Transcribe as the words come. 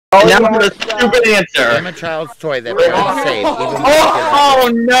Oh, now for the stupid answer. I'm a child's toy that parents save. Oh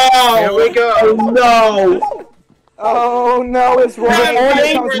no! Here we go. Oh no! Oh no, it's right. morning.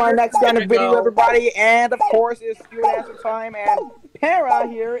 Here comes my next kind of video, everybody. And of course, it's Q and answer time. And Para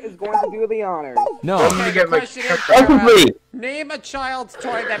here is going to do the honors. No. Okay, the question is, Perfectly. name a child's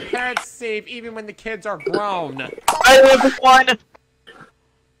toy that parents save even when the kids are grown. I live one.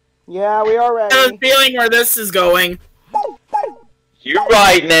 Yeah, we are I have a ready. feeling where this is going. You're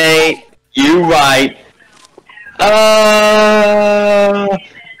right, Nate. You right.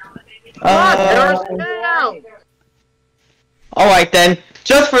 Alright then.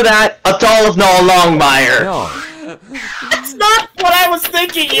 Just for that, a doll of Noah Longmire. No. That's not what I was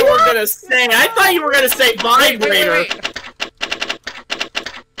thinking you were gonna say. I thought you were gonna say vibrator.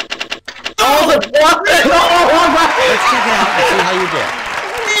 Oh, the what? Let's check it out and see how you did.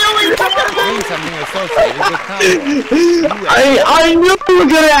 Name something associated with combat. I knew you were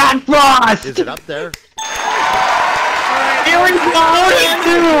gonna act lost! Is it up there? Here we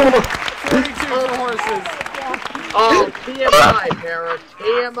go! 42 for horses. Oh, TMI, Para,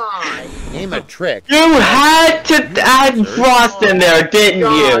 TMI. Name a trick. You had to add Frost in there, didn't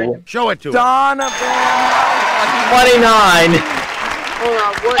you? Show it to us. Donovan. 29. Hold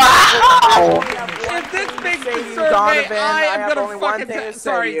on, what? Wow! If this makes the survey, Donovan, I am have gonna only one fucking thing to say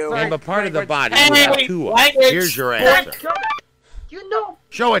sorry, to you. sorry. Name a part of the body Hey, without wait, two language. eyes. Here's your answer. You know.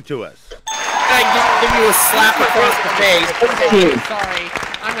 Show it to us. I give you a slap across the face. Sorry,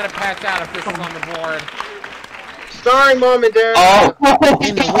 I'm gonna patch out if this is on the board. Sorry, Mom and Dad. Oh!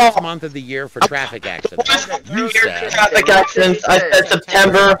 In the which month of the year for traffic accidents? You said. Traffic accidents, I said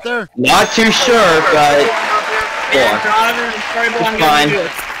September. Up there? Not too sure, but... Yeah, Donovan, it's very It's I'm fine. gonna do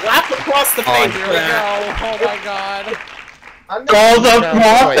it. Slap across the face Here for we that. go. Oh my god. All the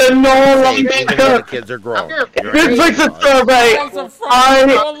Frost and Noah Even when the Longmire. kids are grown. This makes a survey.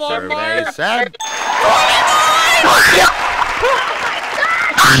 Survey said.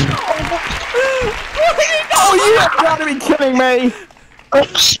 Oh, you have got to be kidding me.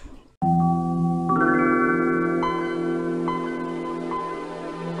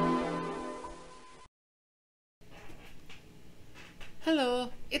 Hello,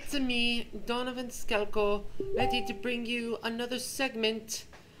 it's me, Donovan Skelko, ready to bring you another segment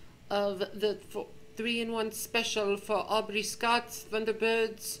of the 3-in-1 special for Aubrey Scott's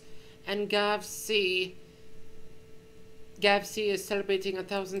Thunderbirds and Gav C. Gav C is celebrating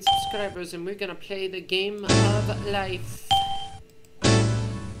 1,000 subscribers and we're gonna play the game of life.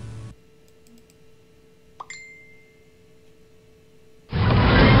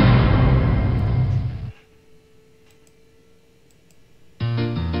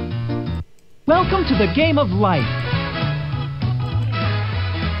 Welcome to the game of life.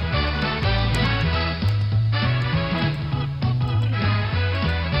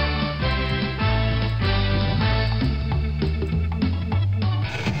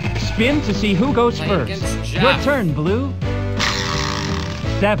 Spin to see who goes Play first. against Your Jeff. turn, Blue.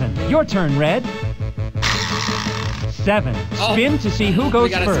 7. Your turn, Red. 7. Oh, Spin to see who goes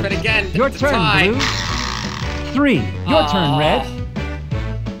gotta first. spin again. Your It's a turn, tie. Blue. 3. Your turn, Red.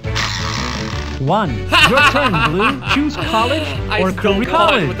 1. Your turn, Blue. Choose college I or still career. call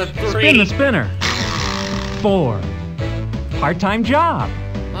it College. with a 3. Spin the spinner. 4. Part-time job.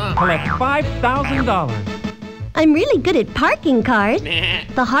 Collect $5,000. I'm really good at parking cars.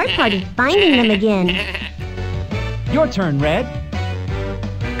 The hard part is finding them again. Your turn, Red.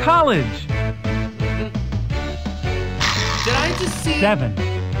 College. Did I just see 7.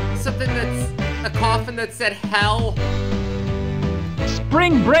 something that's a coffin that said hell?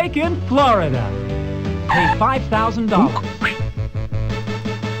 Spring break in Florida. Pay $5,000.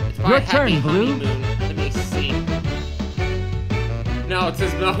 It's my Your happy turn, Blue. honeymoon. Let me see. No, it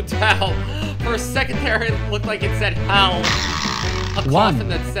says motel. For a second there, it looked like it said hell. A 1. coffin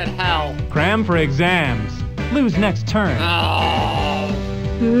that said hell. Cram for exams. Blue's next turn. Oh,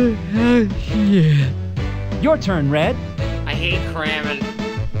 Your turn, Red. I hate cramming.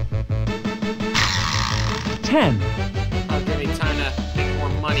 10. Oh, give me time to make more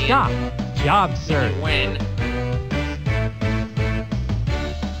money Stop. Job search. and win.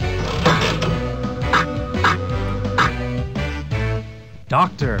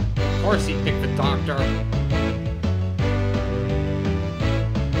 Doctor. Of course he picked the doctor.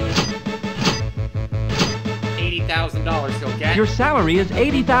 $80,000 he'll get. Your salary is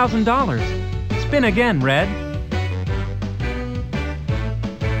 $80,000. Spin again, Red.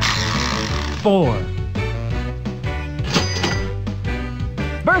 4.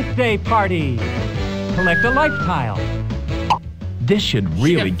 Birthday party. Collect a life tile. This should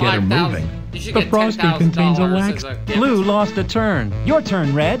really get her moving. You should The get frosting $10,000 contains a as wax. a gift. Blue lost a turn. Your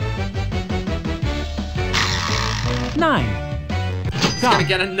turn, Red. 9. He's gonna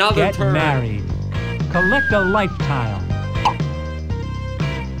get another Get turn. married. Collect a life tile.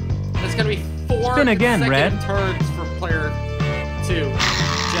 There's gonna be 4 Spin again, Red. consecutive turns for player 2,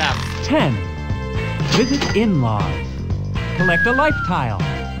 Jeff. 10. Visit in-laws. Collect a life tile.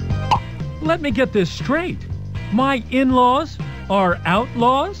 Let me get this straight. My in-laws are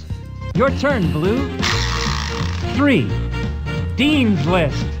outlaws? Your turn, Blue. 3. Dean's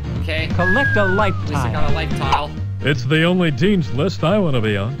List. Okay. Collect a life At least I tile. got a life tile. It's the only Dean's List I want to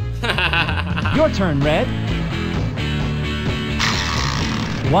be on. Your turn, Red.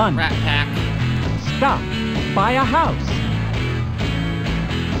 1. Rat Pack. Stop. Buy a house.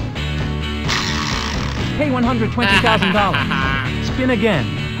 Pay $120,000. Spin again.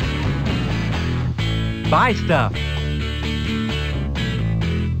 Buy stuff.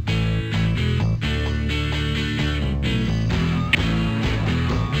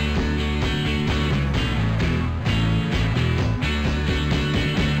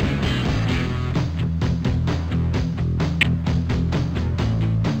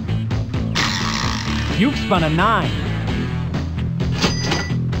 You've spun a 9.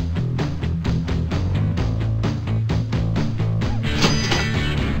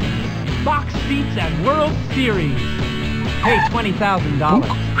 Box seats at World Series. Pay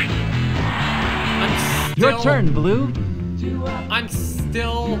 $20,000. Your turn, Blue. I'm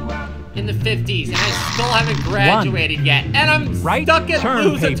still in the 50s, and I still haven't graduated yet. And I'm stuck at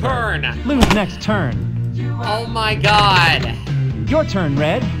lose a turn. Lose next turn. Oh my god. Your turn,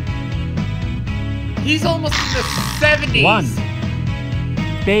 Red. He's almost in the 70s.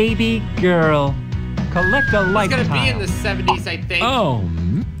 1. Baby girl. Collect a life He's gonna be in tile. the 70s, I think. Oh.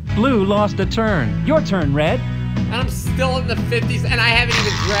 Blue lost a turn. Your turn, Red. And I'm still in the 50s, and I haven't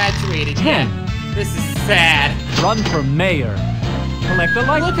even graduated 10. yet. This is sad. Run for mayor. Collect a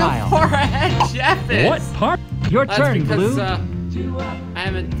life Look tile. how far ahead Jeff is. What part? Your That's turn, because, Blue. I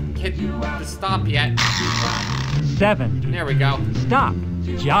haven't hit the stop yet. 7. There we go. Stop.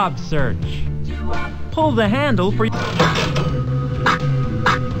 Job search. Pull the handle for...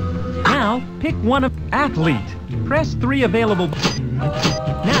 Now, pick one of... Athlete. Press 3 available...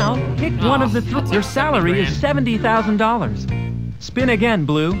 Now, pick one of the 3... Your salary is $70,000. Spin again,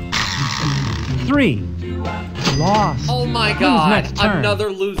 Blue. 3. Lost. Oh my Lose god, next turn. another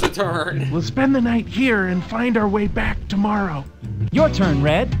lose a turn. We'll spend the night here and find our way back tomorrow. Your turn,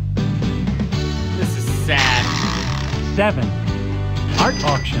 Red. This is sad. 7. Art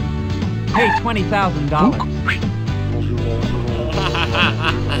auction. Pay $20,000.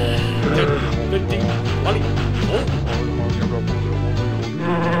 15, 20.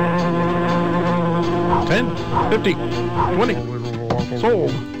 10, 50, 20.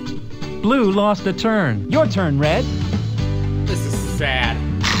 Sold. Blue lost a turn. Your turn, Red. This is sad.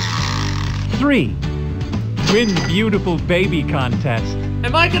 3. Win beautiful baby contest.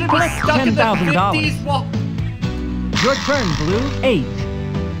 Am I gonna be Collect stuck in the $10,000. 50s? Well, Your turn, Blue. 8.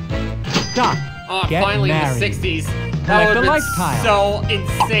 Stop. oh, Get finally married. in the 60s. Collect That a would have life been tile. so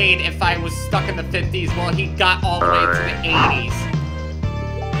insane if I was stuck in the 50s while he got all the way to the 80s.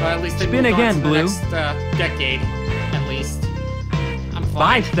 But at least they Spin moved again, on to the Blue. next decade, at least. I'm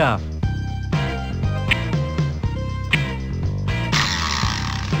Buy fine. stuff.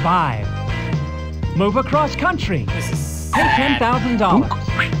 5. Move across country. This is Pay sad. $10,000.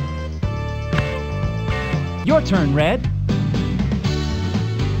 Your turn, Red.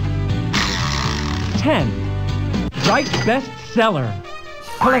 10. Write bestseller.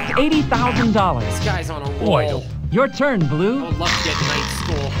 Collect $80,000. This guy's on a roll. Your turn, I Blue. would love to get night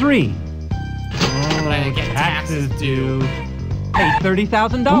school, 3. but I didn't get taxes due. Pay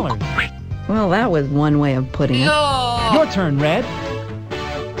 $30,000. Well, that was one way of putting it. No! Your turn, Red.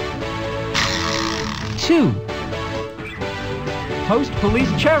 2. Host police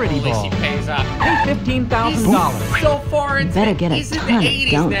charity At least ball. he pays up. Pay $15,000. He's so far into Better get a he's in the ton of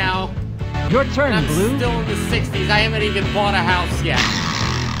 80s donuts. now. Your turn, And I'm Blue. still in the 60s. I haven't even bought a house yet.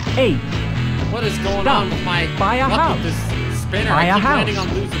 8. What is going Stop. on with my Buy a luck house. with this spinner? Buy I a keep house. landing on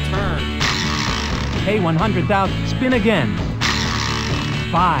lose a turn. Pay $100,000. Spin again.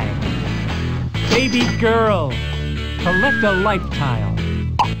 5. Baby girl. Collect a life tile.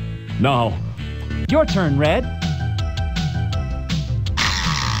 No. Your turn, Red.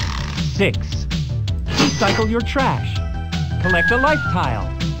 6. Recycle your trash. Collect a life tile.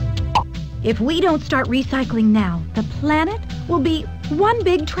 If we don't start recycling now, the planet will be one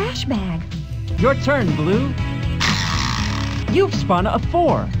big trash bag. Your turn, Blue. You've spun a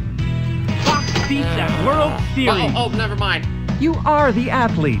 4. Box seats at World Series. Oh, never mind. You are the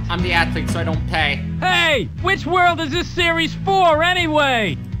athlete. I'm the athlete, so I don't pay. Hey, which world is this series for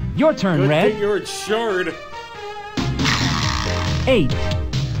anyway? Your turn, Good Red. thing you're insured. 8.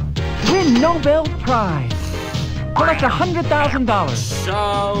 Win Nobel Prize. Collect $100,000.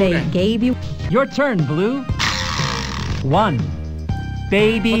 So They gave you... Your turn, Blue. 1.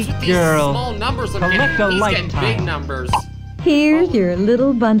 Baby What's with these girl. small numbers I'm Collect getting? a He's getting lifetime. big numbers. Here's your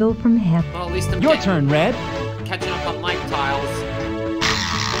little bundle from heaven. Well, at least I'm Your getting, turn, Red. catching up on life tiles.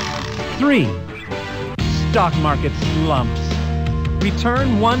 3. Stock market slumps.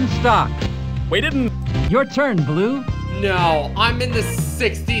 Return 1 stock. We didn't. Your turn, Blue. No, I'm in the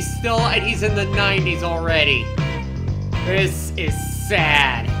 60s still, and he's in the 90s already. This is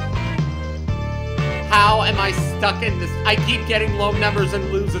sad. How am I stuck in this? I keep getting low numbers and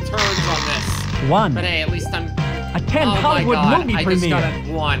lose the turns on this. 1. But hey, at least I'm... A 10 oh Hollywood my God, movie I premiere. just got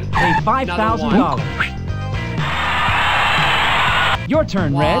a 1. Pay Another one. $5,000. Your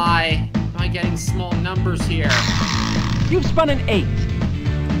turn, Red. Why am I getting small numbers here? You've spun an 8.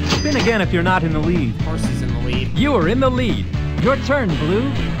 Spin again if you're not in the lead. Of course he's in the lead. You are in the lead. Your turn, Blue.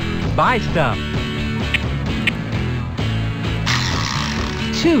 Buy stuff.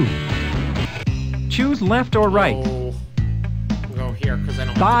 2. Choose left or right. Oh, I'll go here because I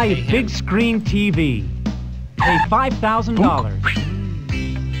don't Buy have to pay big him. screen TV. Pay $5,000.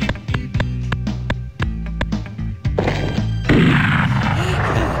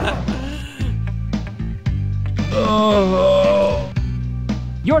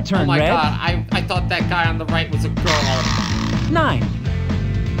 Your turn, Oh my Red. God, I thought that guy on the right was a girl. 9.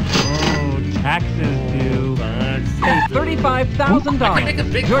 Oh, taxes due. Pay $35,000. I can make a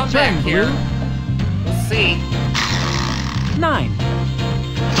big Your comeback turn, here. Blue. We'll see. 9.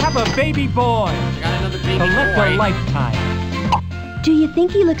 Have a baby boy. I got another baby Collect boy. a lifetime. Do you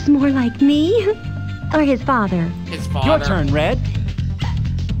think he looks more like me? Or his father? His father. Your turn, Red.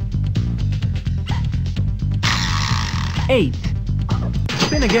 8.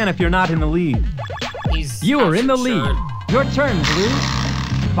 Spin again if you're not in the lead. You are in the lead. Your turn, Blue.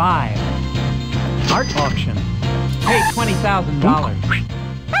 5. Art auction. Pay $20,000.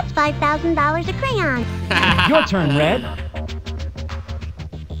 That's $5,000 a crayon. Your turn, Red.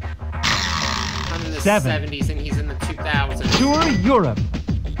 I'm in the 7. 70s and he's in the 2000s. Tour Europe.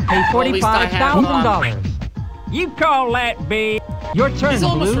 Pay Well, at least I have, $45,000. You call that big? Your turn, He's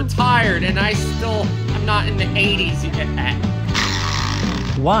almost Blue. retired and I'm not in the 80s yet.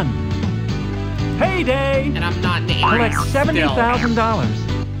 1. Payday. And I'm not in the 80s Collect still. $70,000.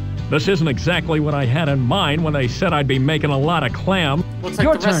 This isn't exactly what I had in mind when they said I'd be making a lot of clam. Looks like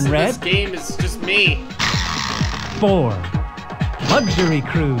Your the rest turn, of Red. this game is just me. 4. Luxury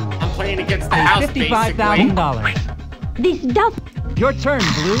cruise. I'm playing against the Pay house, basically. $55,000. This does. Your turn,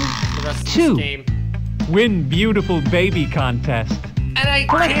 Blue. The rest of 2. this game. Win beautiful baby contest. And I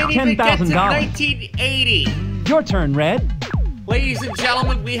Collect can't even get to $10,000. 1980. Your turn, Red. Ladies and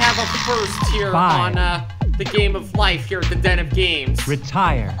gentlemen, we have a first here 5. on the game of life here at the Den of Games.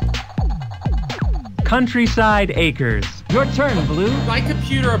 Retire. Countryside Acres. Your turn, Blue. My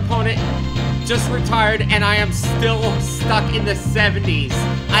computer opponent just retired, and I am still stuck in the 70s.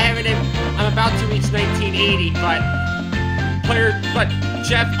 I'm about to reach 1980, but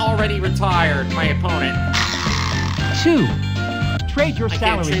Jeff already retired, my opponent. 2. Trade your I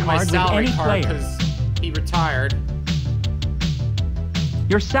can't salary trade my card salary with any card player. because he retired.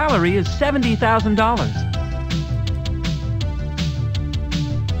 Your salary is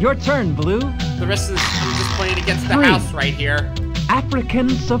 $70,000. Your turn, Blue. The rest of this, I'm just playing against the 3. house right here. African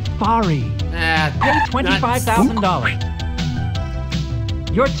Safari. Pay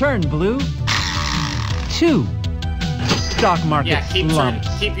 $25,000. Your turn, Blue. 2. Stock market Yeah, keep slumps.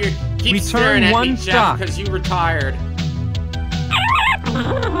 keep Return staring at 1 me, Jeff, stock. because you retired.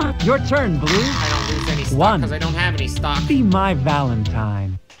 Your turn, Blue. I don't lose any stock 1. because I don't have any stock. Be my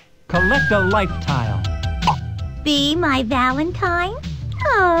Valentine. Collect a life tile. Be my Valentine?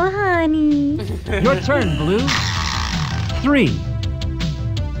 Oh, honey. Your turn, Blue. 3.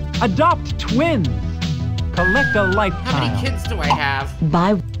 Adopt twins. Collect a life How many tile. kids do I have?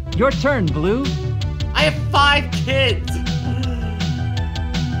 Bye. Your turn, Blue. I have 5 kids.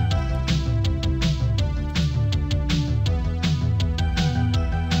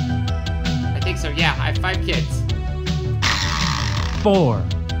 I think so, yeah, I have 5 kids. 4.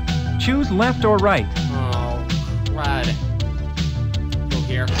 Choose left or right. Oh, crud. Go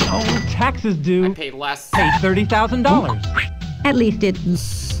here. Oh, taxes I due. pay less. Pay $30,000. At least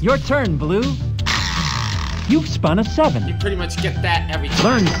it's... Your turn, Blue. You've spun a 7. You pretty much get that every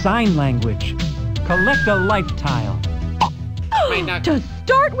time. Learn sign language. Collect a life tile. Might not- To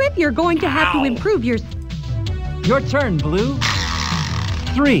start with, you're going to have Ow. to improve your... Your turn, Blue.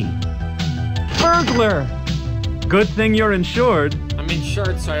 3. Burglar. Good thing you're insured. I'm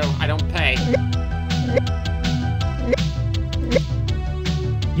insured, so I don't pay.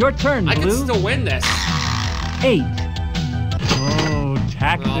 Your turn, I can Blue. still win this. 8. Oh,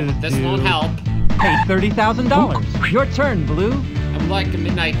 taxes. Well, this due. won't help. Pay $30,000. Your turn, Blue. I'm like a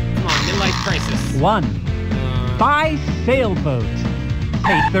midnight. Come on, midlife crisis. 1. Buy sailboat.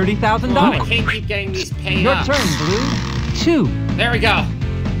 Pay $30,000. I can't keep getting these pay Your ups. turn, Blue. 2. There we go.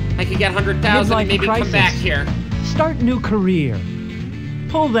 I could get 100,000 and maybe Midlife come back crisis. here. Start new career.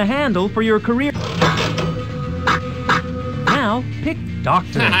 Pull the handle for your career. Now, pick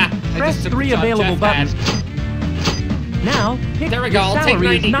Doctor. Press just took 3 the job available Jeff buttons. Now, pick There we go, your I'll take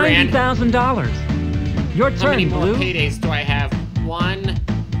salary is 90 grand. $90,000. Your How turn, many more Blue. paydays do I have? 1,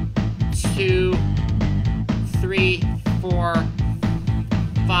 2, 3, 4,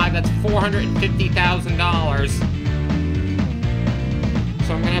 5. That's $450,000.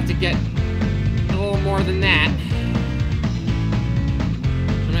 So I'm gonna have to get a little more than that.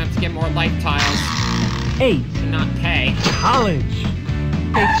 I'm gonna have to get more life tiles 8. and not pay. College.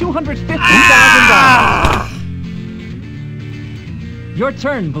 Pay $250,000. Your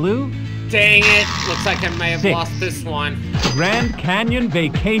turn, Blue. Dang it! Looks like I may have 6. lost this one. Grand Canyon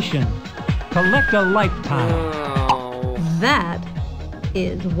Vacation. Collect a life tile. Oh. That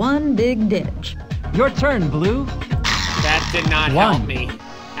is one big ditch. Your turn, Blue. That did not 1. help me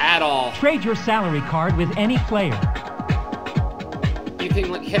at all. Trade your salary card with any player. You can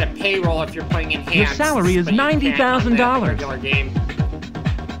like, hit a payroll if you're playing enhanced. Your salary is but you can't on that $90,000. regular game.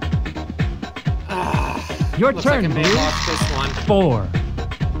 Your Looks turn, like I may Blue. have lost this one. 4.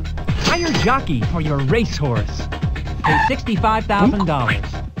 Hire jockey for your racehorse. Pay $65,000.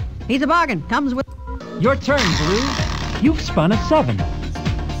 He's a bargain. Comes with... Your turn, Blue. You've spun a 7.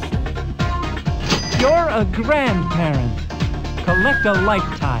 You're a grandparent. Collect a life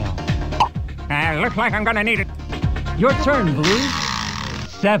tile. Looks like I'm gonna need it. Your turn, Blue.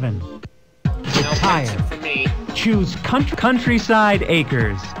 7. No Retire. pension for me. Choose Countryside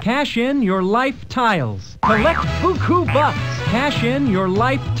Acres. Cash in your life tiles. Collect buku bucks. Cash in your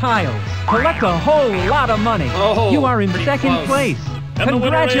life tiles. Collect a whole lot of money. Oh, you are in pretty second close. place. And the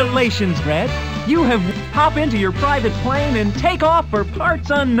winner is- Congratulations, Red. You have hop into your private plane and take off for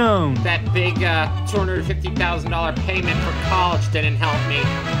parts unknown. That big $250,000 payment for college didn't help me.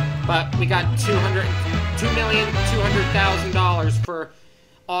 But we got $2,200,000 for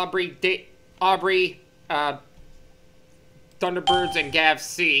Aubrey, Thunderbirds and Gav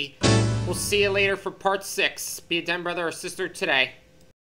C. We'll see you later for part 6. Be a den brother or sister today.